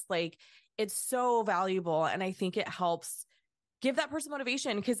mailing list. Like it's so valuable. And I think it helps give that person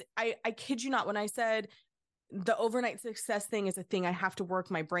motivation because I kid you not, when I said the overnight success thing is a thing I have to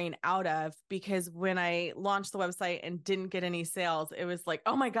work my brain out of, because when I launched the website and didn't get any sales, it was like,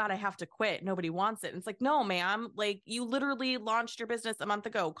 oh my God, I have to quit. Nobody wants it. And it's like, no, ma'am, like you literally launched your business a month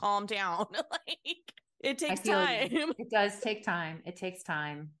ago. Calm down. Like it takes time. It does take time. It takes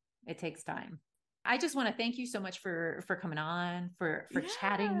time. I just want to thank you so much for coming on, for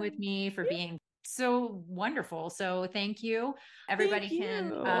chatting with me, for being so wonderful. So thank you. Everybody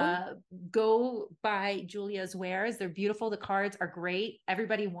can go buy Julia's wares. They're beautiful. The cards are great.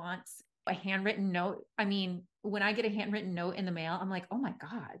 Everybody wants a handwritten note. I mean, when I get a handwritten note in the mail, I'm like, oh my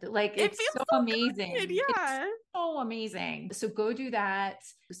God, like it's so amazing. Good. Yeah. It's so amazing. So go do that,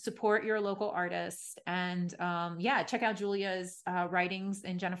 support your local artist, and check out Julia's writings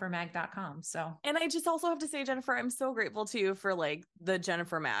in jennifermag.com. So, and I just also have to say, Jennifer, I'm so grateful to you for like the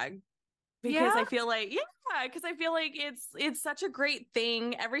Jennifer Mag. Because I feel like, it's such a great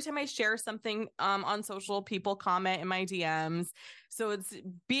thing. Every time I share something on social, people comment in my DMs. So it's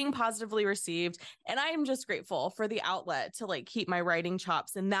being positively received. And I am just grateful for the outlet to like keep my writing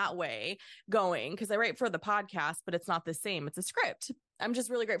chops in that way going. Because I write for the podcast, but it's not the same. It's a script. I'm just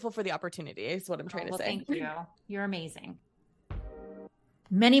really grateful for the opportunity is what I'm trying to say. Thank you. You're amazing.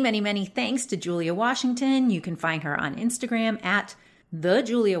 Many, many, many thanks to Julia Washington. You can find her on Instagram at The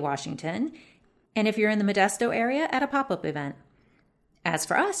Julia Washington, and if you're in the Modesto area, at a pop-up event. As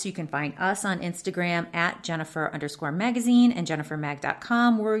for us, you can find us on Instagram at Jennifer_magazine and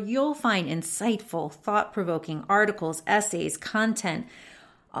JenniferMag.com, where you'll find insightful, thought-provoking articles, essays, content,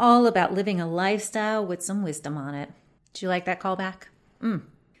 all about living a lifestyle with some wisdom on it. Did you like that callback?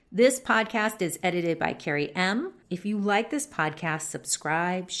 This podcast is edited by Carrie M. If you like this podcast,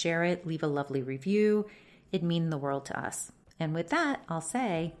 subscribe, share it, leave a lovely review. It'd mean the world to us. And with that, I'll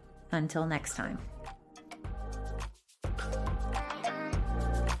say, until next time.